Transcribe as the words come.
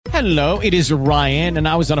Hello, it is Ryan, and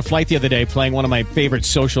I was on a flight the other day playing one of my favorite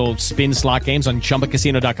social spin slot games on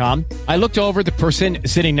ChumbaCasino.com. I looked over at the person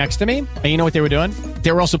sitting next to me, and you know what they were doing?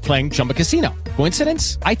 They were also playing Chumba Casino.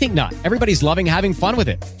 Coincidence? I think not. Everybody's loving having fun with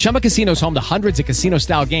it. Chumba Casino is home to hundreds of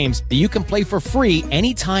casino-style games that you can play for free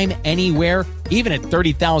anytime, anywhere, even at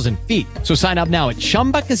 30,000 feet. So sign up now at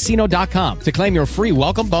ChumbaCasino.com to claim your free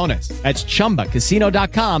welcome bonus. That's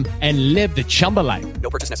ChumbaCasino.com and live the Chumba life. No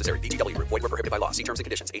purchase necessary. VGW. Void where prohibited by law. See terms and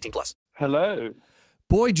conditions. 18+. Hello.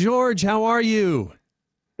 Boy George, how are you?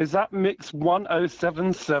 Is that Mix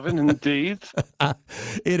 1077 indeed?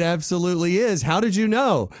 It absolutely is. How did you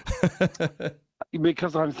know?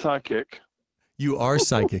 Because I'm psychic. You are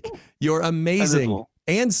psychic. You're amazing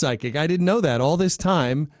and psychic. I didn't know that. All this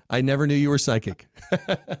time, I never knew you were psychic.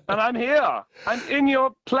 And I'm here. I'm in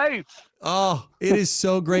your place. Oh, it is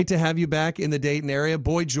so great to have you back in the Dayton area.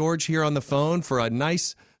 Boy George here on the phone for a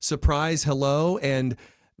nice surprise hello. And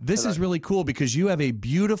this is really cool because you have a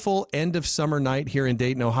beautiful end of summer night here in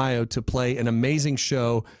Dayton, Ohio to play an amazing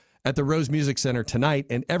show at the Rose Music Center tonight,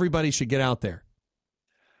 and everybody should get out there.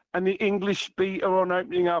 And the English Beat are on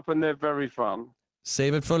opening up, and they're very fun.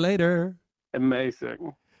 Save it for later.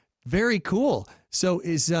 Amazing. Very cool. So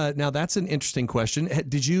now that's an interesting question.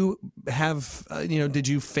 Did you have, did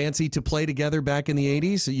you fancy to play together back in the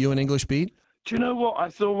 80s, you and English Beat? Do you know what? I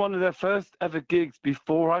saw one of their first ever gigs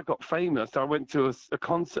before I got famous. I went to a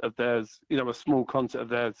concert of theirs, a small concert of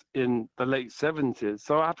theirs in the late 70s.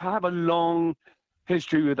 So I've had a long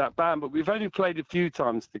history with that band, but we've only played a few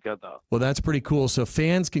times together. Well, that's pretty cool. So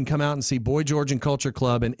fans can come out and see Boy George and Culture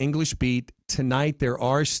Club and English Beat tonight. There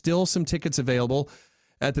are still some tickets available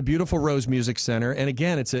at the beautiful Rose Music Center. And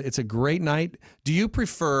again, it's a great night. Do you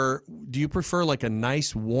prefer like a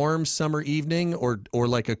nice warm summer evening or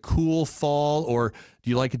like a cool fall, or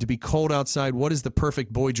do you like it to be cold outside? What is the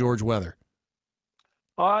perfect Boy George weather?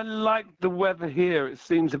 I like the weather here. It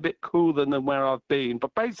seems a bit cooler than where I've been,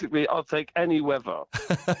 but basically I'll take any weather.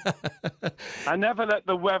 I never let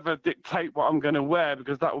the weather dictate what I'm going to wear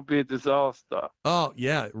because that would be a disaster. Oh,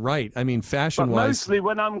 yeah, right. I mean, fashion-wise. But mostly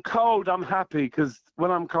when I'm cold, I'm happy because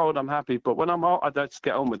when I'm cold, I'm happy. But when I'm hot, I don't just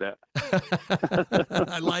get on with it.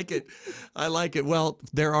 I like it. I like it. Well,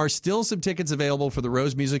 there are still some tickets available for the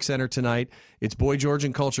Rose Music Center tonight. It's Boy George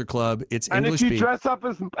and Culture Club. It's English Beat. And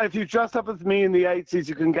if you dress up as me in the 80s,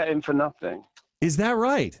 you can get in for nothing. Is that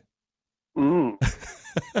right? Mm.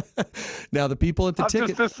 Now, the people at the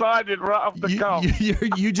ticket... I've just decided right off the cuff.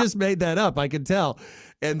 You just made that up, I can tell.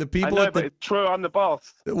 And the people I know, but it's true, I'm the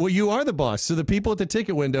boss. Well, you are the boss. So the people at the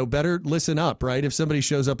ticket window better listen up, right? If somebody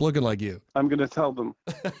shows up looking like you. I'm going to tell them.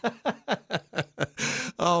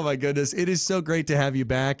 Oh, my goodness. It is so great to have you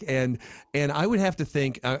back. And I would have to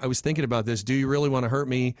think, I was thinking about this. Do you really want to hurt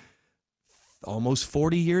me? Almost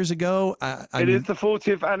 40 years ago. It is the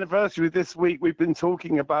 40th anniversary this week. We've been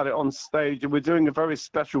talking about it on stage, and we're doing a very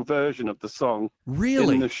special version of the song.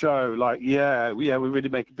 Really? In the show. We really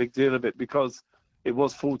make a big deal of it because it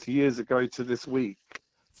was 40 years ago to this week.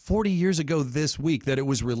 40 years ago this week that it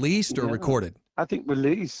was released or recorded? I think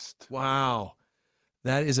released. Wow.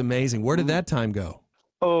 That is amazing. Where did that time go?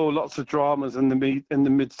 Oh, lots of dramas in the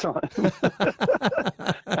mid-time.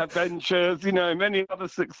 Adventures, many other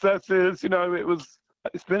successes.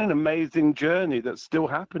 It's been an amazing journey that's still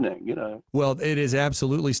happening, Well, it is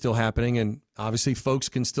absolutely still happening, and obviously folks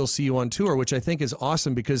can still see you on tour, which I think is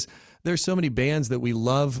awesome because there's so many bands that we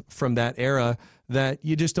love from that era that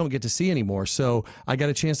you just don't get to see anymore. So I got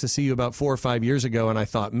a chance to see you about 4 or 5 years ago, and I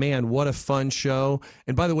thought, man, what a fun show.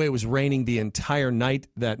 And by the way, it was raining the entire night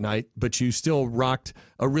that night, but you still rocked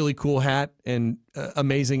a really cool hat and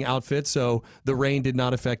amazing outfit, so the rain did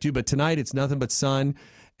not affect you. But tonight, it's nothing but sun.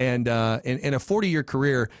 And in a 40-year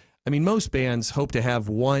career, I mean, most bands hope to have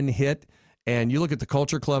one hit. And you look at the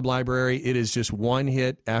Culture Club library, it is just one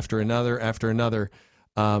hit after another after another.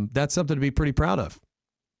 That's something to be pretty proud of.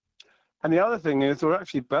 And the other thing is we're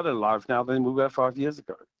actually better live now than we were 5 years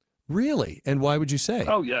ago. Really? And why would you say?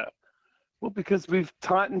 Oh, yeah. Well, because we've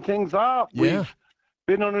tightened things up. Yeah. We've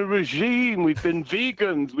been on a regime. We've been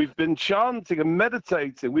vegans. We've been chanting and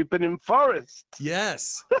meditating. We've been in forests.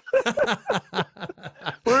 Yes.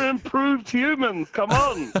 We're improved humans. Come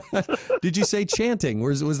on. Did you say chanting?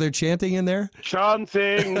 Was there chanting in there?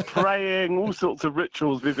 Chanting, praying, all sorts of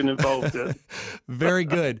rituals we've been involved in. Very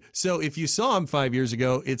good. So if you saw them 5 years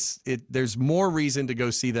ago, there's more reason to go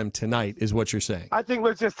see them tonight, is what you're saying. I think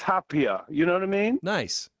we're just happier. You know what I mean?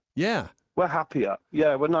 Nice. Yeah. We're happier.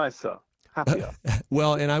 Yeah, we're nicer. Happier.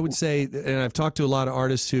 Well, and I would say, and I've talked to a lot of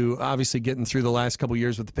artists who obviously getting through the last couple of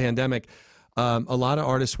years with the pandemic, a lot of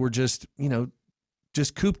artists were just,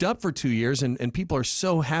 just cooped up for 2 years, and people are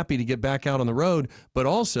so happy to get back out on the road. But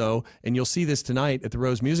also, and you'll see this tonight at the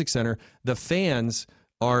Rose Music Center, the fans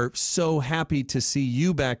are so happy to see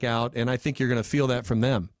you back out, and I think you're going to feel that from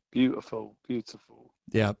them. Beautiful, beautiful.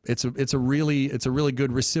 Yeah, it's a really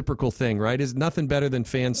good reciprocal thing, right? It's nothing better than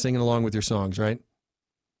fans singing along with your songs, right?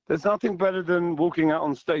 There's nothing better than walking out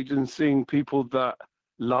on stage and seeing people that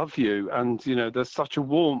love you, and there's such a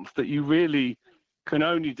warmth that you really can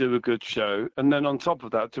only do a good show, and then on top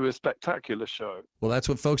of that, do a spectacular show. Well, that's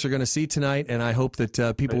what folks are going to see tonight, and I hope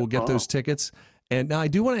that people will get those tickets. And now I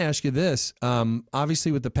do want to ask you this.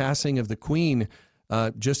 Obviously, with the passing of the Queen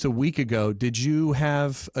just a week ago, did you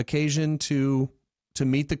have occasion to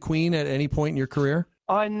meet the Queen at any point in your career?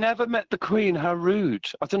 I never met the Queen. How rude.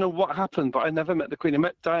 I don't know what happened, but I never met the Queen. I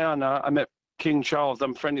met Diana. I met King Charles.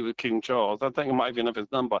 I'm friendly with King Charles. I think I might even have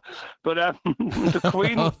his number. But the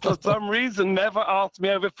Queen, for some reason, never asked me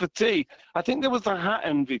over for tea. I think there was a hat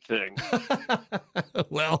envy thing.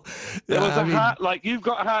 Well, there was a hat, like, you've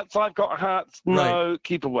got hats, I've got hats. No, right.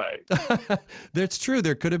 Keep away. That's true.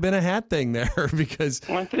 There could have been a hat thing there because...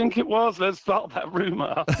 I think it was. Let's start that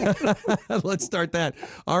rumor. Let's start that.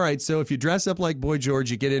 All right. So if you dress up like Boy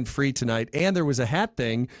George, you get in free tonight. And there was a hat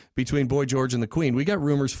thing between Boy George and the Queen. We got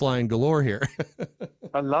rumors flying galore here.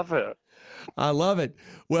 I love it. I love it.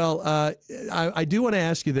 Well, I do want to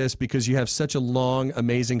ask you this because you have such a long,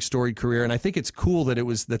 amazing, storied career, and I think it's cool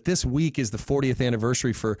that this week is the 40th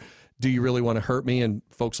anniversary for "Do You Really Want to Hurt Me?" and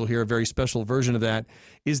folks will hear a very special version of that.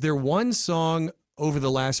 Is there one song over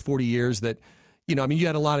the last 40 years that, you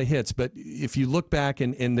had a lot of hits, but if you look back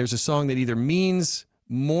and there's a song that either means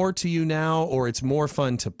more to you now or it's more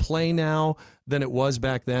fun to play now than it was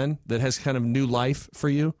back then, that has kind of new life for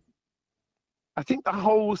you? I think the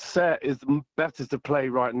whole set is better to play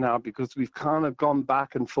right now because we've kind of gone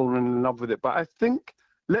back and fallen in love with it. But I think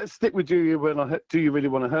let's stick with Do You Really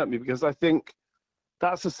Want to Hurt Me? Because I think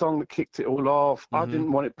that's a song that kicked it all off. Mm-hmm. I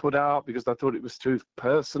didn't want it put out because I thought it was too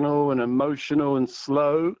personal and emotional and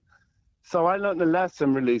slow. So I learned the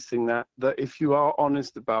lesson releasing that if you are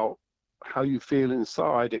honest about how you feel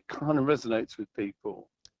inside, it kind of resonates with people.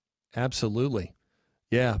 Absolutely.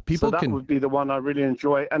 Yeah, so that would be the one I really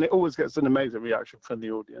enjoy, and it always gets an amazing reaction from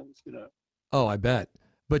the audience, Oh, I bet.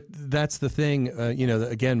 But that's the thing,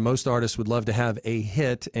 again, most artists would love to have a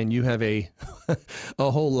hit, and you have a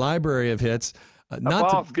whole library of hits. A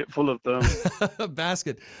basket full of them.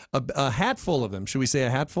 A hat full of them. Should we say a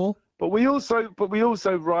hat full? But we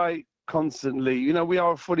also write constantly. We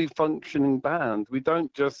are a fully functioning band. We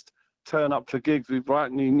don't just turn up for gigs. We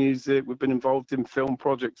write new music. We've been involved in film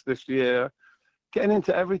projects this year. Getting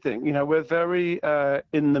into everything, we're very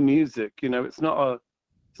in the music. It's not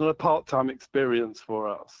a part-time experience for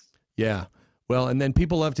us. Yeah, well, and then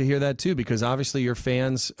people love to hear that too because obviously your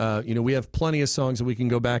fans. We have plenty of songs that we can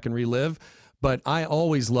go back and relive, but I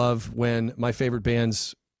always love when my favorite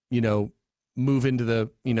bands, move into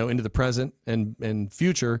the present and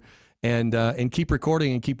future, and keep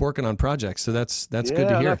recording and keep working on projects. So that's good to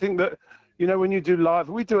hear. And I think that when you do live,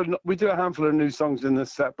 we do a handful of new songs in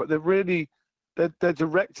this set, but they're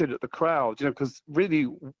directed at the crowd, because really,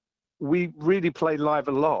 we really play live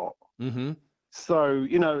a lot. Mm-hmm. So,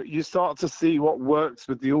 you start to see what works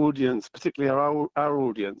with the audience, particularly our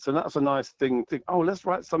audience. And that's a nice thing. Let's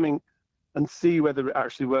write something and see whether it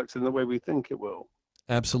actually works in the way we think it will.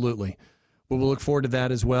 Absolutely. Well, we'll look forward to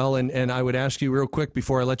that as well. And I would ask you real quick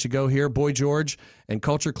before I let you go here, Boy George and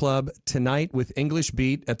Culture Club tonight with English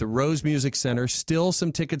Beat at the Rose Music Center. Still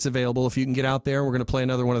some tickets available if you can get out there. We're going to play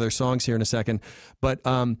another one of their songs here in a second. But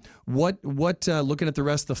what looking at the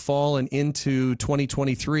rest of the fall and into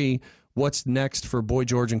 2023, what's next for Boy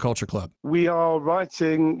George and Culture Club? We are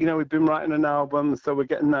writing, we've been writing an album, so we're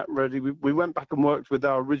getting that ready. We went back and worked with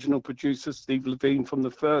our original producer, Steve Levine, from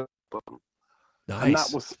the first album. Nice. And that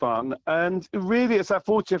was fun. And really, it's our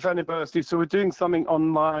 40th anniversary, so we're doing something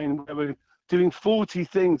online where we're doing 40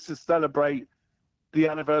 things to celebrate the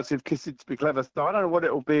anniversary of Kiss It to Be Clever. So I don't know what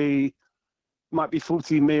it'll be. Might be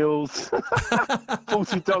 40 meals,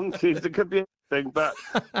 40 donkeys. It could be anything, but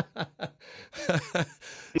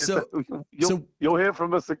you'll hear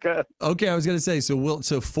from us again. Okay, I was going to say,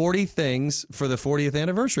 so 40 things for the 40th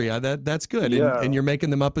anniversary. That's good. Yeah. And you're making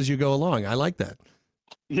them up as you go along. I like that.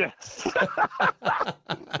 Yes.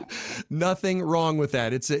 Nothing wrong with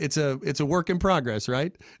that. It's a work in progress,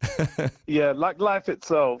 right? Yeah, like life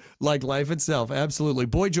itself. Like life itself, absolutely.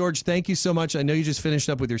 Boy George, thank you so much. I know you just finished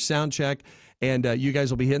up with your sound check, and you guys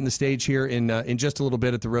will be hitting the stage here in just a little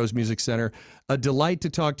bit at the Rose Music Center. A delight to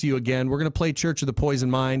talk to you again. We're going to play Church of the Poison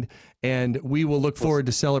Mind, and we will look forward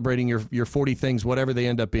to celebrating your 40 things, whatever they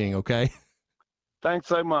end up being, okay? Thanks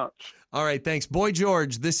so much. All right, thanks. Boy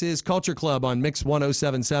George, this is Culture Club on Mix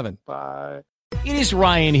 107.7. Bye. It is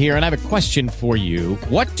Ryan here, and I have a question for you.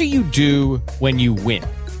 What do you do when you win?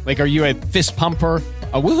 Like, are you a fist pumper,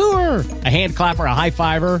 a woohooer, a hand clapper, a high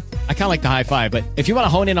fiver? I kind of like the high five, but if you want to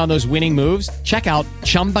hone in on those winning moves, check out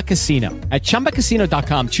Chumba Casino. At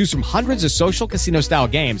ChumbaCasino.com, choose from hundreds of social casino-style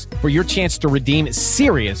games for your chance to redeem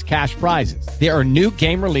serious cash prizes. There are new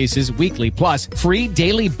game releases weekly, plus free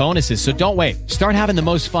daily bonuses, so don't wait. Start having the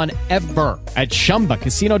most fun ever at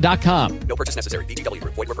ChumbaCasino.com. No purchase necessary. VGW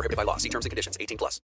Group. Void where prohibited by law. See terms and conditions. 18+.